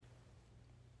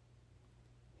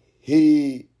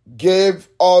He gave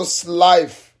us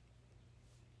life.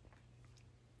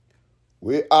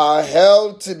 We are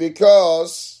healthy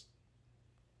because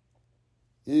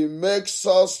He makes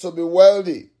us to be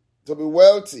wealthy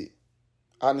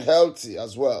and healthy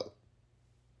as well.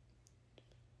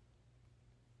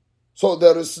 So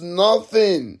there is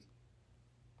nothing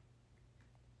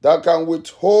that can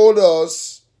withhold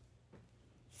us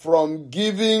from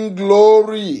giving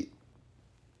glory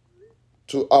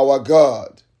to our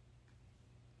God.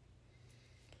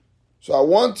 So I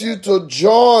want you to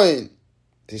join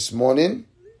this morning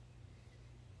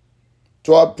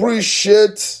to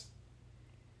appreciate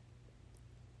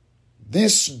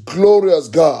this glorious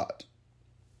God.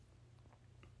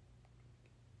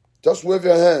 Just wave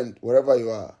your hand wherever you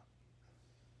are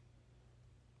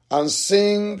and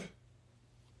sing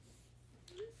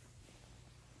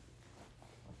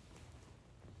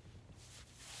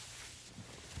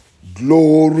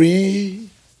glory,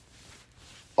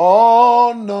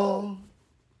 honor,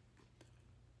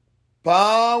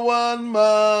 power and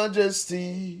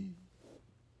majesty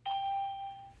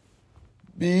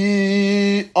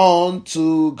be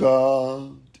unto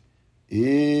God.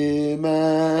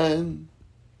 Amen.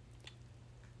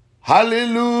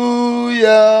 Hallelujah.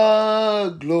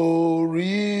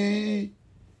 Glory,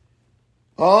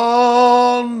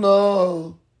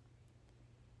 honor,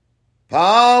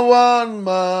 power and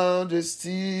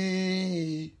majesty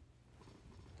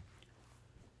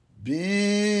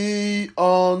be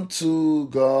unto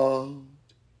God.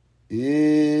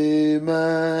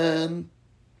 Amen.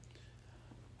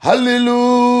 Hallelujah.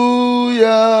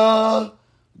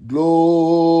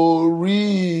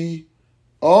 Glory,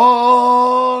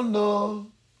 honor,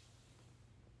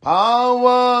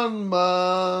 power and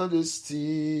majesty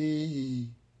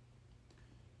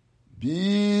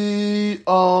be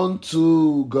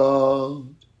unto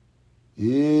God.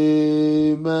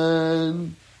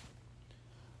 Amen.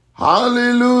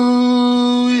 Hallelujah.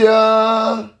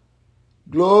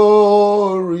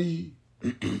 Glory,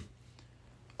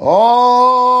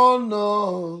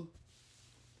 honor,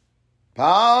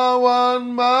 power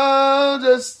and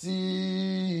majesty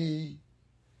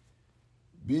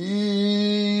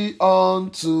be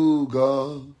unto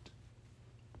God.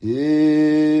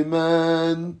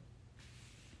 Amen.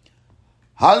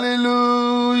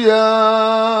 Hallelujah.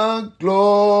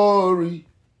 Glory,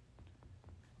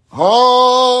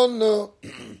 honor,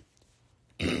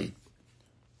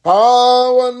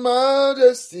 power and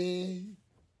majesty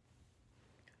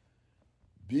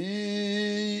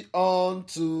be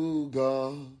unto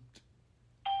God.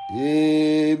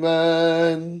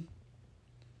 Amen.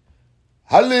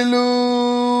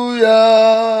 Hallelujah.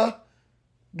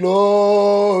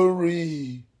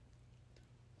 Glory,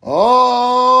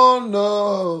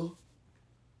 honor,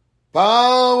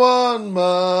 power and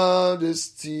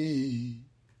majesty,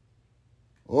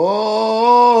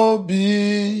 oh,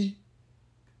 be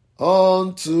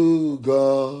unto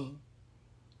God.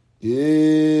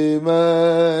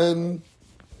 Amen.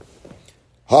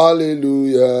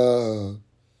 Hallelujah.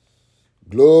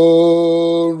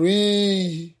 Glory,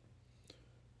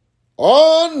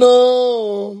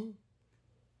 honor,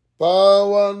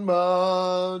 power and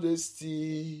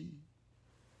majesty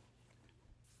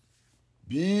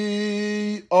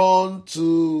be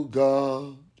unto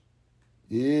God.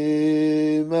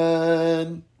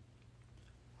 Amen.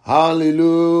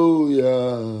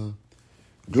 Hallelujah.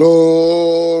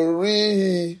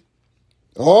 Glory,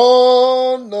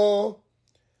 honor,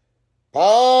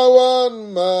 power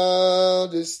and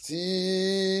majesty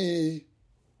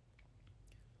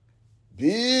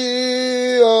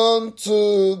be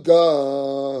unto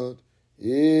God.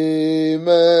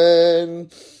 Amen.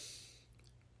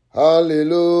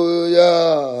 Hallelujah.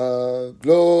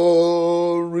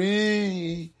 Glory,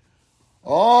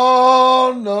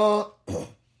 honor,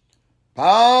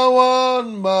 power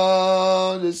and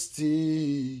majesty,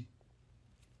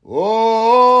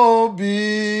 oh,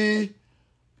 be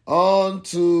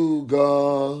unto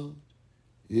God.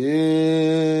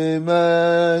 Amen.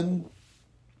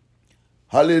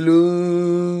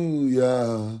 Hallelujah.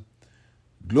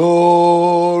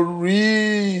 Glory,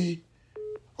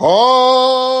 honor,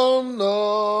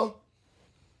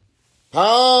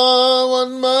 power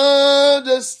and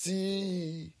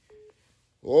majesty,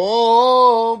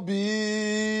 oh,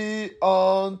 be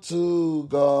unto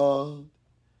God.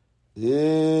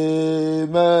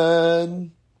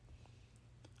 Amen.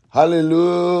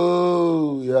 Hallelujah.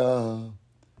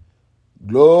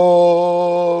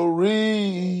 Glory,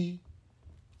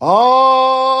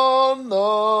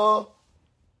 honor,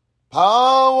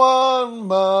 power and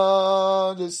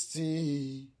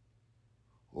majesty,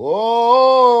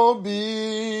 oh,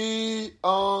 be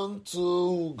unto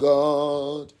unto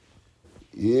God.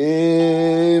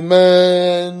 Amen.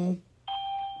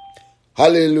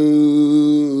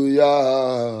 Hallelujah.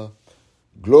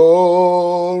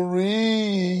 Glory,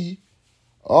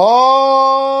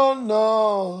 honor,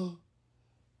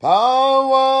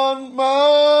 power and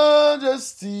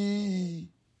majesty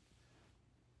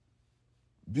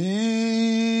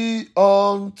be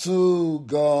unto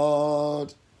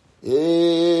God.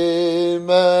 Amen.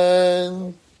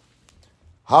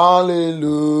 Hallelujah.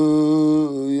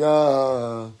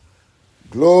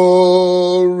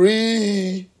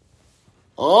 Glory,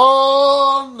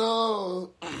 honor,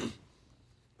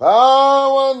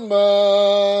 power and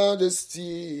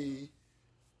majesty,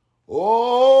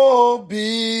 oh,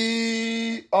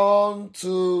 be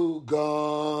unto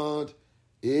God.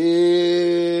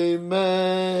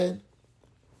 Amen.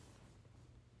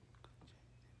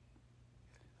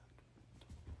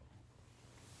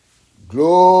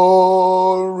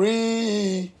 Glory,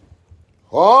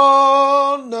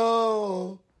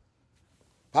 honor,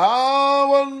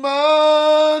 power and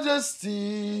majesty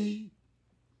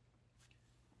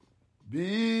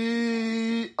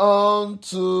be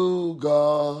unto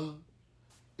God.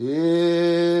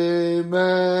 Amen.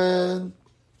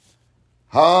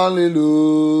 Hallelujah.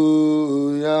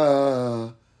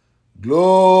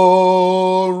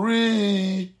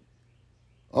 Glory,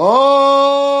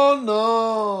 honor,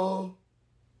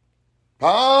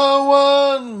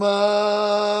 power and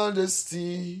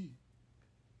majesty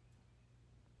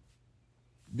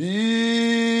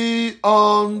be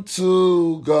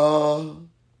unto God.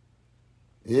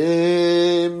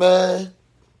 Amen.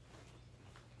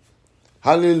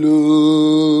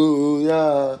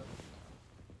 Hallelujah.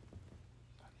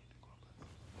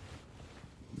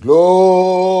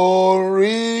 Glory,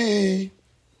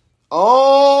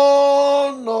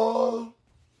 honor,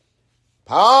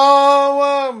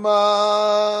 power,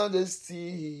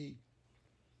 majesty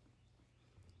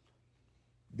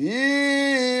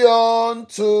be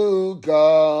unto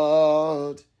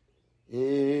God.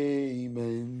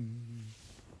 Amen.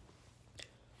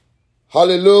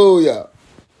 Hallelujah.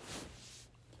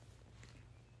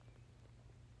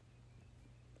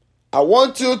 I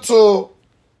want you to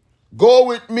go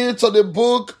with me to the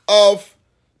book of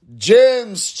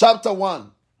James chapter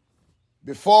 1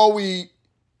 before we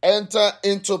enter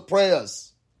into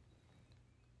prayers.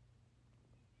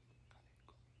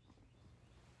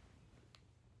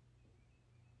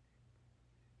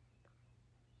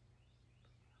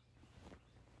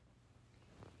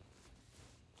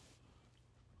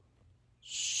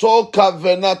 Soka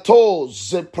venato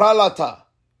zepralata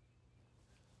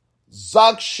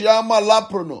zakshiama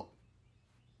laprono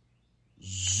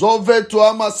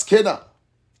zovetuama skena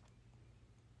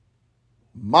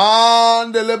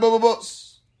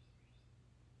mandelebobos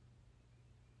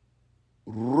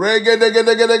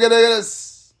regedegedegedegedes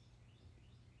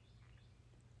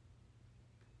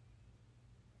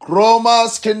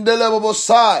kromas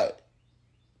kindelebobosai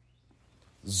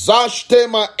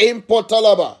zashtema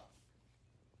importalaba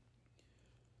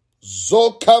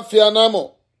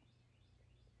zokafianamo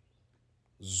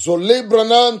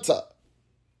zolibrananta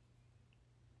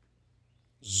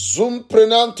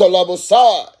zumprenanto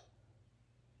labosai.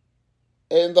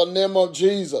 In the name of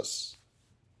Jesus.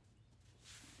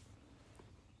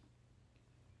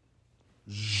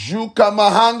 Juka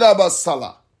mahanga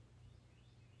basala.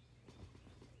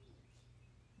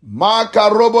 Maka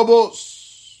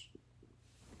robobos.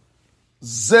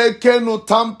 Zeke no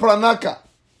tampranaka.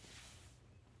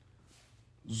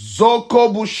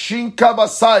 Zoko bushinka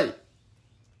basai.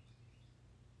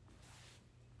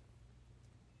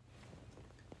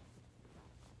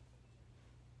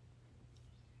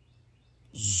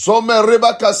 Zome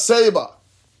ribaka seiba.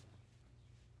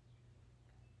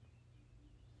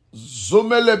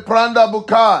 Zume le pranda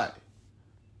bukai.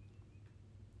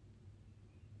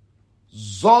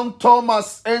 Zon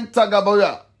Thomas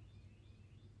entagaboya.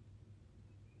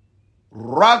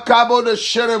 Rakabo de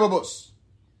sherebobos.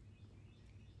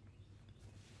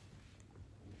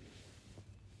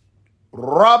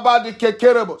 Rabba de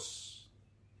kekerebos.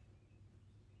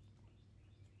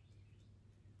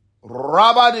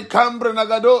 Rabba de cambre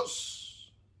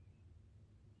nagados.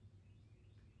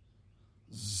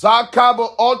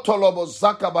 Zakabo otolobo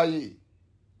zakabayi.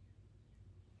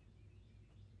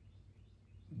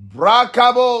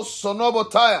 Brakabo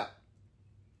sonobotaya.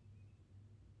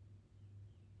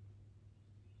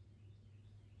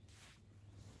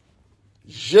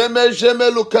 Jeme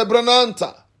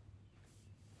lukebrananta.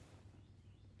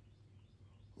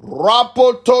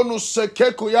 Rapotonu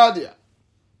sekekuyadia.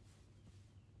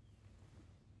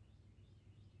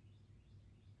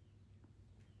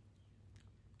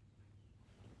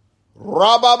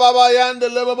 Rabababayande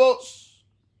lebabos.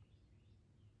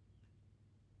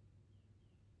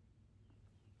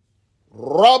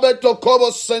 Roberto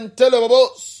Kobo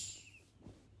Sentelebos.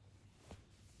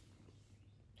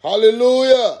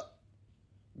 Hallelujah.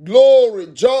 Glory.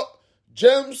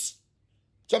 James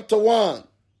chapter 1.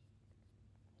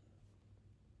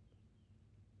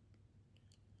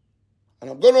 And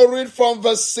I'm going to read from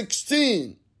verse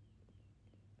 16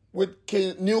 with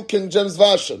New King James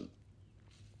Version.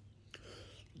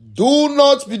 Do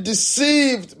not be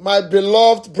deceived, my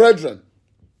beloved brethren.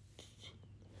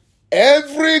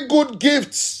 Every good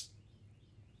gift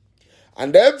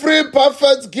and every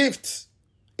perfect gift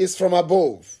is from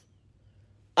above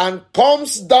and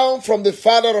comes down from the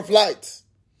Father of light,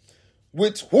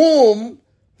 with whom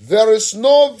there is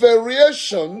no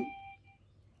variation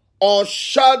or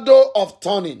shadow of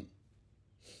turning.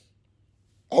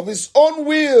 Of his own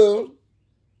will,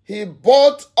 he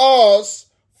brought us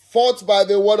forth by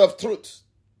the word of truth,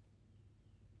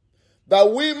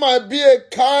 that we might be a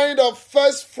kind of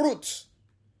first fruit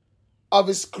of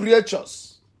his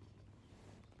creatures.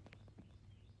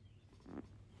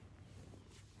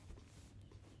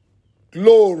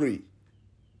 Glory.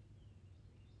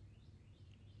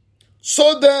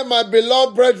 So then, my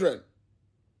beloved brethren,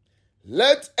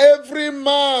 let every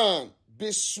man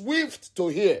be swift to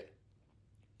hear,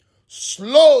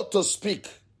 slow to speak,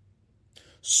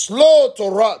 slow to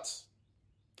wrath.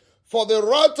 For the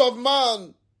wrath of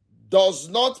man does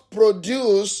not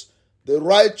produce the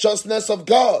righteousness of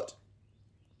God.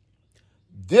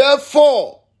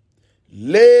 Therefore,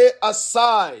 lay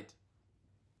aside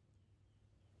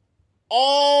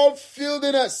all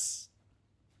filthiness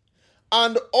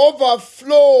and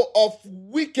overflow of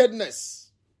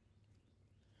wickedness,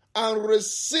 and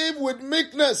receive with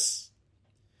meekness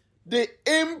the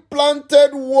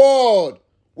implanted word,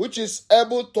 which is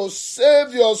able to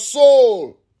save your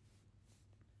soul.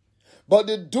 But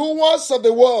the doers of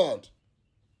the word,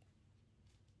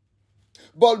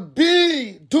 but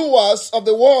be doers of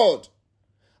the word,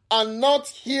 and not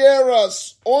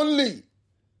hearers only,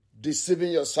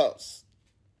 deceiving yourselves.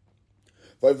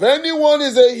 For if anyone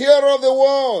is a hearer of the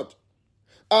word,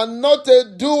 and not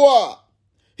a doer,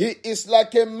 he is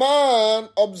like a man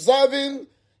observing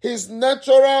his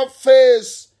natural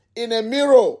face in a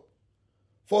mirror.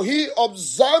 For he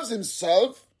observes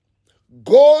himself,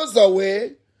 goes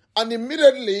away, and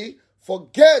immediately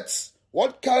forgets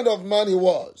what kind of man he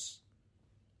was.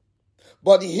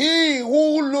 But he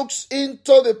who looks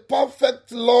into the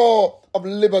perfect law of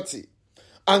liberty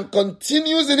and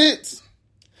continues in it,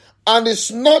 and is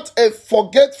not a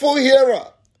forgetful hearer,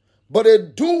 but a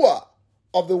doer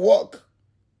of the work,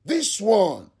 this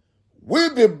one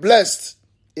will be blessed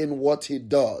in what he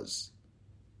does.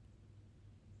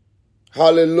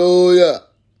 Hallelujah.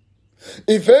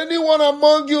 If anyone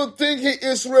among you think he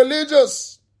is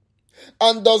religious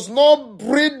and does not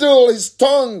bridle his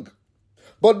tongue,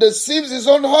 but deceives his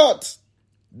own heart,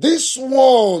 this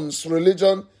one's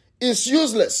religion is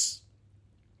useless.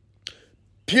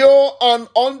 Pure and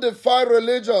undefiled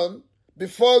religion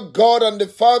before God and the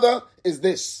Father is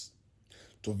this: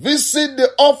 to visit the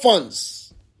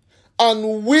orphans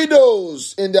and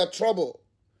widows in their trouble,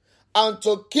 and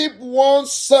to keep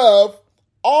oneself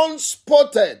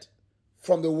unspotted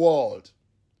from the world.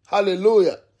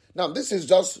 Hallelujah. Now, this is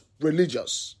just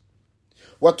religious.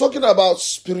 We're talking about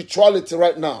spirituality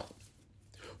right now.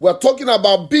 We're talking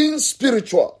about being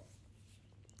spiritual.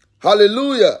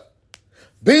 Hallelujah.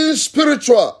 Being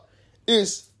spiritual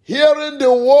is hearing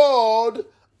the word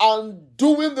and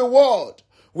doing the word.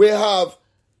 We have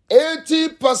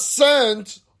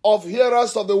 80% of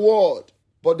hearers of the word,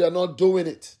 but they're not doing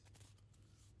it.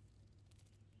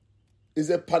 It's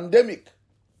a pandemic.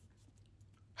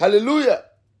 Hallelujah.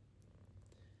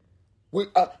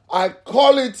 I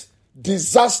call it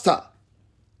disaster,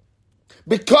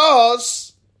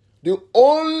 because the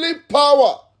only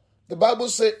power, the Bible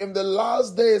says, in the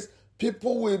last days,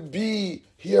 people will be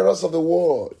hearers of the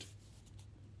word.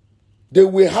 They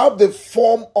will have the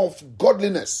form of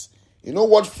godliness. You know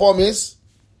what form is?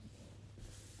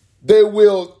 They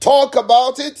will talk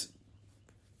about it.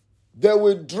 They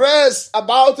will dress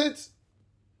about it,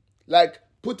 like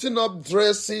putting up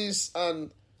dresses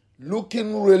and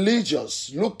looking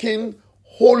religious, looking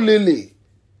holily,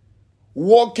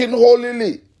 walking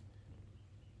holily,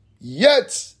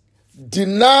 yet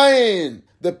denying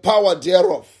the power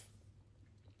thereof.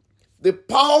 The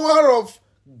power of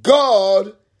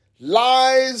God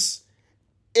lies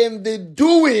in the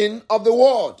doing of the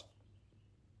word.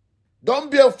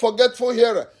 Don't be a forgetful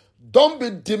hearer. Don't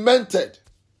be demented.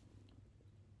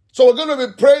 So we're going to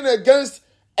be praying against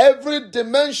every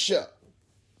dementia.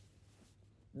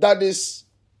 that is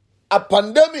a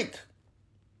pandemic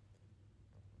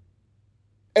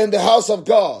in the house of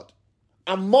God,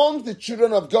 among the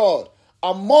children of God,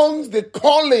 among the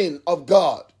calling of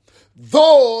God.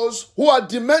 Those who are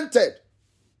demented,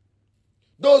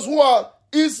 those who are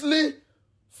easily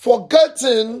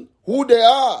forgetting who they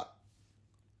are.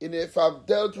 And if I've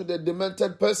dealt with a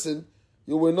demented person,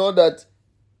 you will know that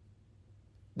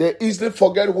they easily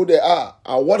forget who they are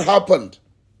and what happened.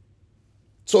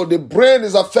 So the brain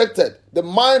is affected, the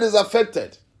mind is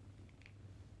affected.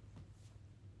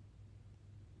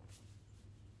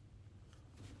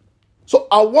 So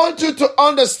I want you to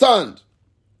understand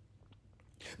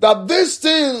that these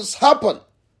things happen.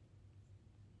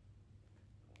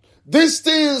 These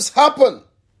things happen.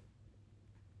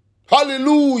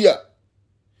 Hallelujah.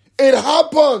 It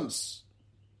happens.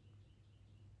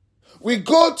 We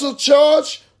go to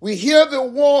church, we hear the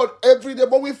word every day,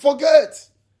 but we forget.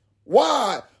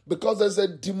 Why? Because there's a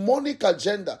demonic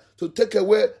agenda to take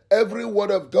away every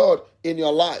word of God in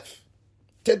your life.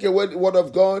 Take away the word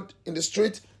of God in the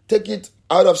street, take it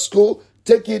out of school,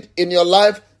 take it in your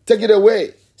life, take it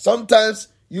away. Sometimes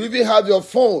you even have your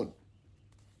phone.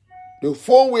 The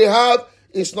phone we have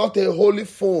is not a holy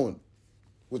phone.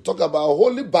 We talk about a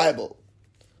holy Bible.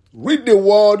 Read the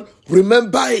word,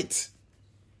 remember it.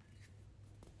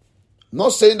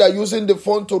 Not saying that using the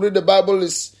phone to read the Bible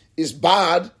is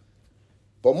bad,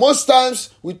 but most times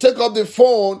we take up the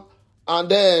phone and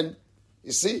then,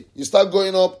 you start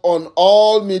going up on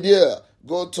all media.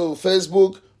 Go to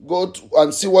Facebook,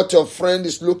 and see what your friend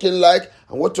is looking like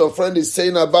and what your friend is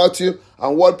saying about you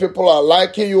and what people are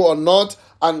liking you or not,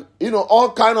 and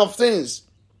all kind of things.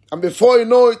 And before you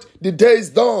know it, the day is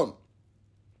done.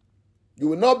 You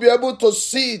will not be able to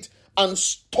see it and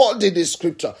study the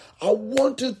scripture. I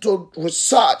want you to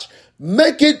research.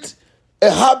 Make it a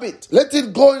habit. Let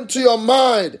it go into your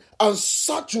mind and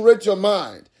saturate your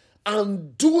mind.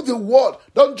 And do the word.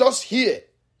 Don't just hear.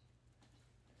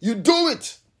 You do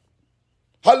it.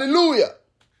 Hallelujah.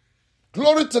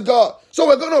 Glory to God. So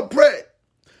we're going to pray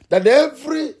that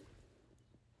every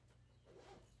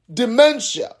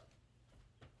dementia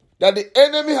that the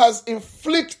enemy has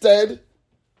inflicted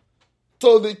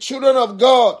to the children of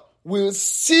God will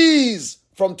cease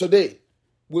from today,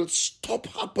 will stop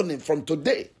happening from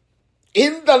today.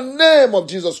 In the name of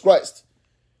Jesus Christ.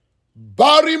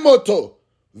 Barimoto,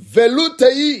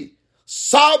 velutei,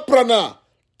 saprana,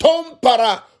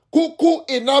 tompara, kuku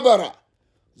inabara,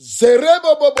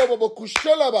 zereba bobobobo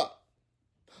kushelaba.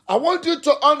 I want you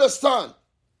to understand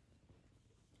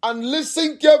and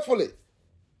listen carefully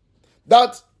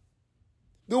that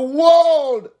the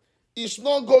world is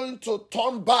not going to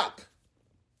turn back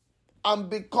and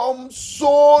become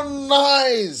so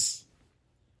nice.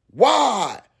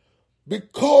 Why?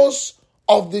 Because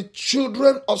of the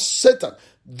children of Satan,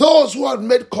 those who had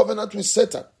made covenant with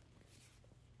Satan.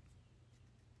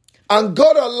 And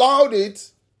God allowed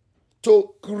it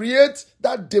to create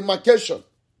that demarcation.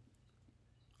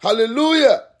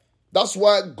 Hallelujah. That's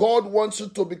why God wants you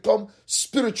to become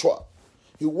spiritual.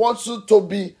 He wants you to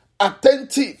be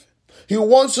attentive. He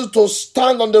wants you to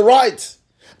stand on the right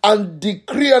and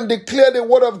decree and declare the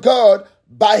word of God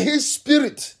by His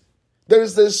Spirit. There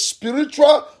is a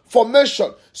spiritual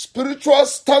formation, spiritual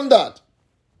standard.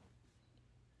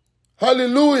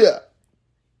 Hallelujah.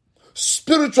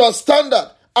 Spiritual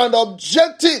standard and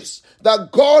objectives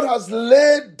that God has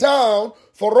laid down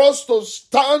for us to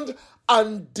stand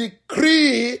and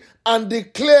decree and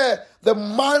declare the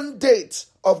mandate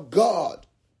of God.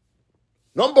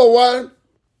 Number one,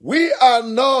 we are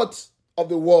not of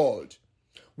the world.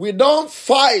 We don't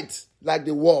fight like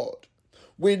the world.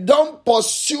 We don't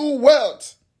pursue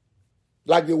wealth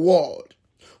like the world.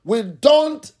 We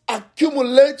don't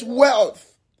accumulate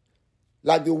wealth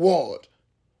like the world.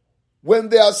 When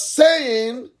they are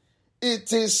saying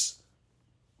it is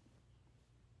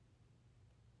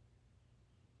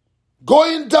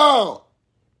going down,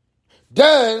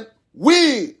 then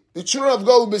we, the children of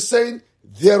God, will be saying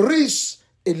there is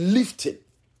a lifting.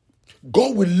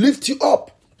 God will lift you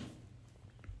up.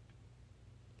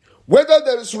 Whether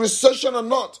there is recession or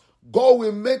not, God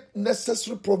will make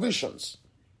necessary provisions.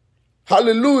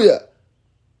 Hallelujah.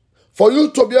 For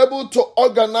you to be able to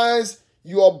organize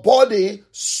your body,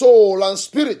 soul, and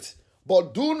spirit.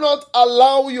 But do not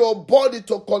allow your body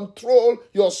to control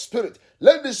your spirit.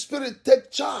 Let the spirit take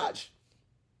charge.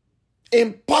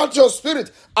 Impart your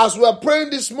spirit. As we are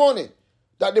praying this morning,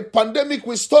 that the pandemic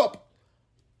will stop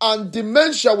and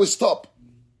dementia will stop.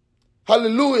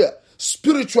 Hallelujah.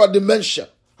 Spiritual dementia.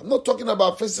 I'm not talking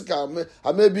about physical.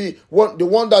 I may be the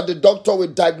one that the doctor will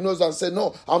diagnose and say,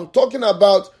 no. I'm talking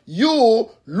about you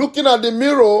looking at the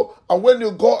mirror, and when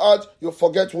you go out, you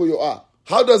forget who you are.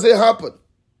 How does it happen?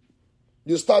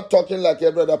 You start talking like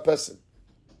every other person.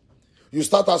 You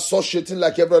start associating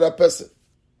like every other person.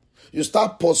 You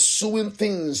start pursuing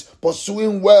things,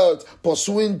 pursuing wealth,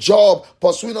 pursuing job,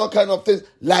 pursuing all kinds of things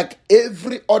like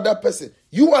every other person.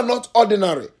 You are not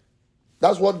ordinary.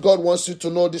 That's what God wants you to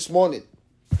know this morning.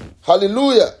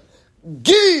 Hallelujah.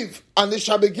 Give, and it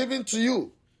shall be given to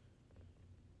you.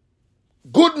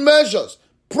 Good measures,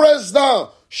 pressed down,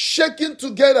 shaken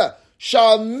together,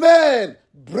 shall men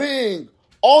bring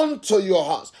unto your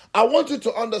house. I want you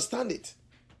to understand it.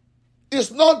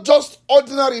 It's not just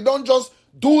ordinary. Don't just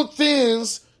do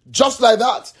things just like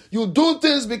that. You do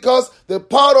things because the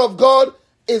power of God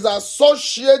is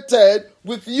associated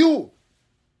with you.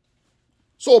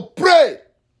 So pray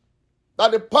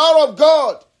that the power of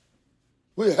God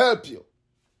will help you.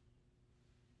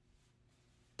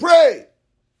 Pray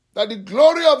that the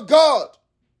glory of God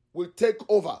will take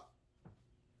over.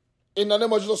 In the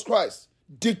name of Jesus Christ.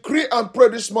 Decree and pray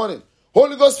this morning.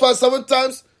 Holy Ghost fire 7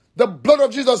 times. The blood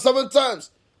of Jesus 7 times.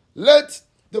 Let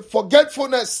the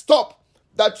forgetfulness stop,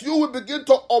 that you will begin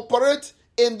to operate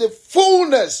in the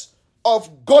fullness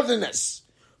of godliness.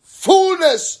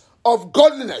 Fullness of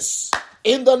godliness.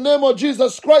 In the name of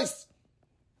Jesus Christ.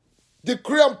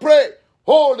 Decree and pray.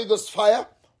 Holy Ghost fire.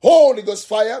 Holy Ghost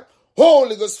fire.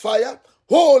 Holy Ghost fire.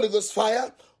 Holy Ghost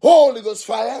fire. Holy Ghost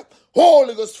fire.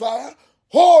 Holy Ghost fire.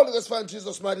 Holy Ghost fire in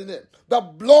Jesus' mighty name. The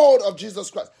blood of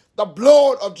Jesus Christ. The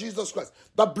blood of Jesus Christ.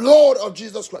 The blood of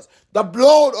Jesus Christ. The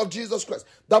blood of Jesus Christ.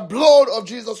 The blood of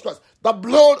Jesus Christ. The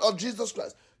blood of Jesus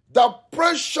Christ. The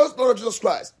precious blood of Jesus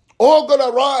Christ. Oh God,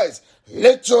 arise.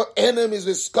 Let your enemies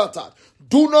be scattered.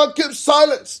 Do not keep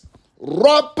silence.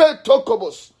 Rape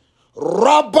tokobos.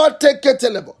 Rabate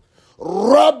ketelebo.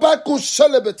 Rabaku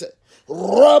shelebete.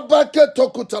 Rabake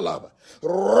tokutalaba.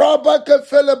 Rabake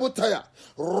felebutaya.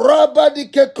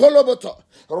 Rabadike koloboto.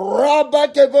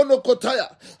 Rabake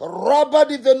vonokotaya.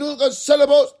 Rabadi venuga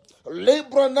celebos.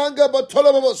 Libra nanga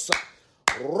batolobosa.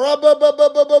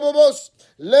 Rababababababos.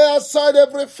 Lay aside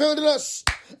every filthiness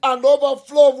and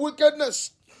overflow of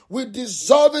wickedness. We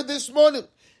dissolve it this morning.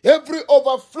 Every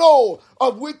overflow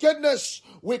of wickedness,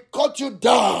 we cut you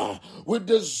down. We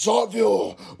dissolve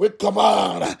you. We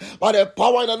command by the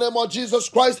power in the name of Jesus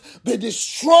Christ, be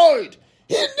destroyed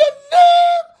in the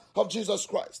name of Jesus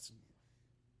Christ.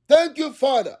 Thank you,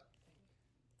 Father.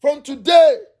 From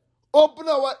today, open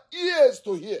our ears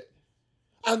to hear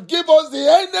and give us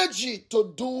the energy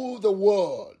to do the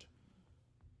word.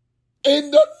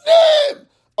 In the name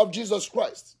of Jesus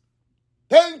Christ.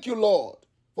 Thank you, Lord,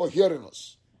 for hearing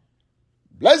us.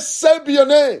 Blessed be your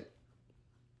name.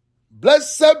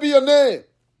 Blessed be your name.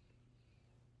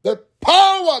 The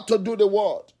power to do the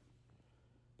word.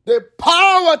 The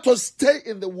power to stay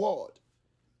in the word.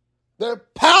 The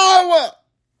power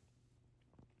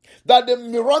that the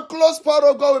miraculous power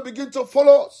of God will begin to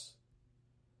follow us.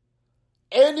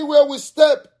 Anywhere we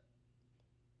step,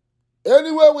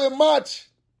 anywhere we march,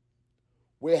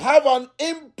 we have an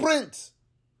imprint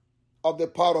of the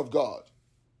power of God.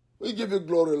 We give you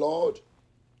glory, Lord,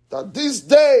 that this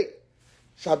day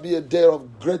shall be a day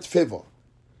of great favor,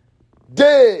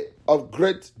 day of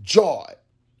great joy,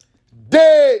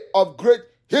 day of great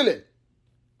healing.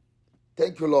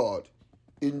 Thank you, Lord.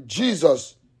 In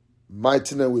Jesus'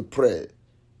 mighty name we pray.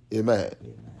 Amen.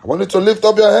 I want you to lift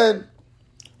up your hand.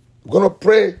 I'm going to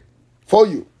pray for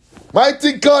you.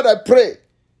 Mighty God, I pray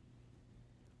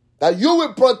that you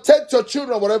will protect your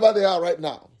children wherever they are right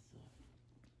now.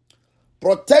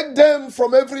 Protect them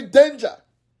from every danger,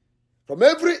 from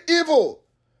every evil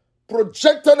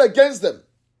projected against them.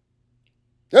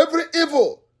 Every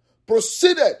evil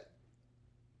proceeded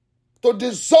to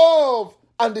dissolve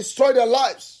and destroy their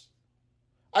lives.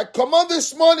 I command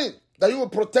this morning that you will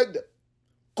protect them.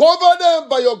 Cover them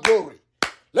by your glory.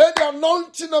 Let the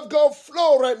anointing of God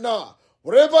flow right now,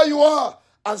 wherever you are,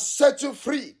 and set you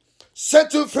free.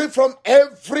 Set you free from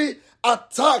every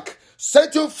attack.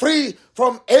 Set you free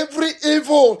from every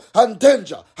evil and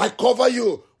danger. I cover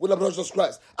you with the blood of Jesus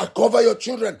Christ. I cover your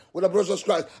children with the blood of Jesus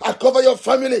Christ. I cover your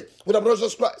family with the blood of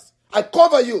Jesus Christ. I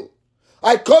cover you.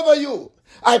 I cover you.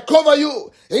 I cover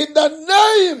you in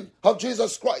the name of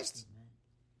Jesus Christ.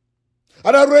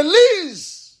 And I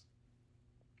release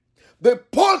the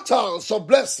portals of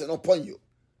blessing upon you.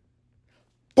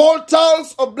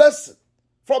 Portals of blessing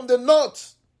from the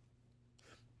north.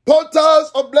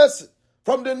 Portals of blessing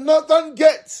from the northern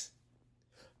gate.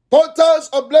 Portals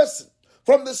of blessing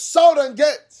from the southern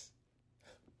gate.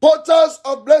 Portals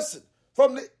of blessing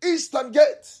from the eastern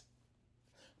gate.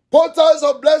 Portals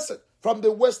of blessing from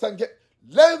the western gate.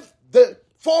 Let the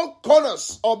four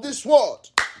corners of this world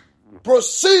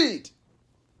proceed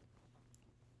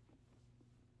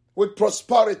with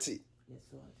prosperity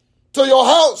to your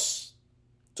house,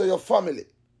 to your family.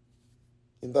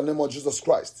 In the name of Jesus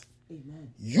Christ.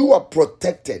 Amen. You are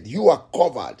protected. You are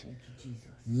covered.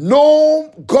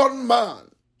 No gunman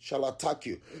shall attack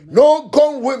you. Amen. No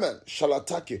gun women shall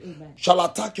attack you. Amen. Shall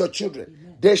attack your children.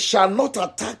 Amen. They shall not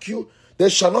attack you. They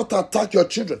shall not attack your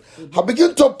children. Amen. I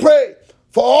begin to pray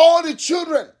for all the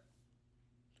children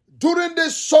during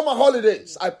these summer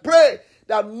holidays. I pray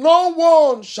that no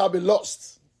one shall be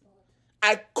lost.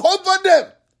 I cover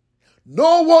them.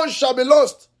 No one shall be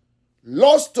lost.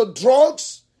 Lost to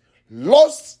drugs,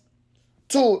 lost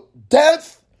to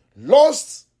death,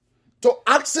 lost to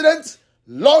accident,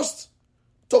 lost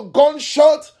to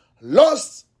gunshot,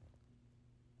 lost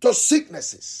to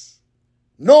sicknesses.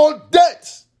 No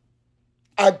death.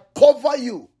 I cover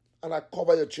you and I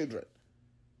cover your children.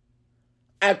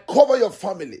 I cover your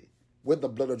family with the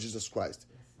blood of Jesus Christ.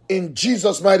 In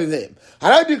Jesus' mighty name.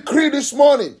 And I decree this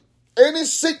morning, any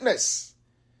sickness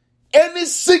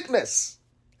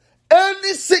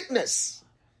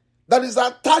that is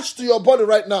attached to your body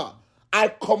right now, I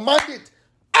command it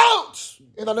out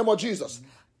in the name of Jesus.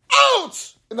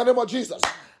 Out in the name of Jesus.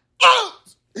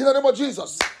 Out in the name of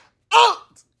Jesus.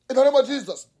 Out in the name of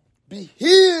Jesus. Be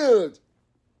healed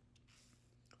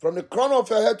from the crown of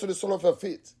your head to the sole of your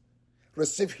feet.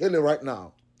 Receive healing right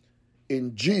now.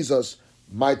 In Jesus'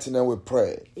 mighty name we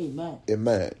pray. Amen.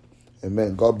 Amen.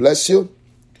 Amen. God bless you.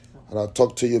 And I'll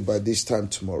talk to you by this time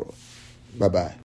tomorrow. Bye-bye.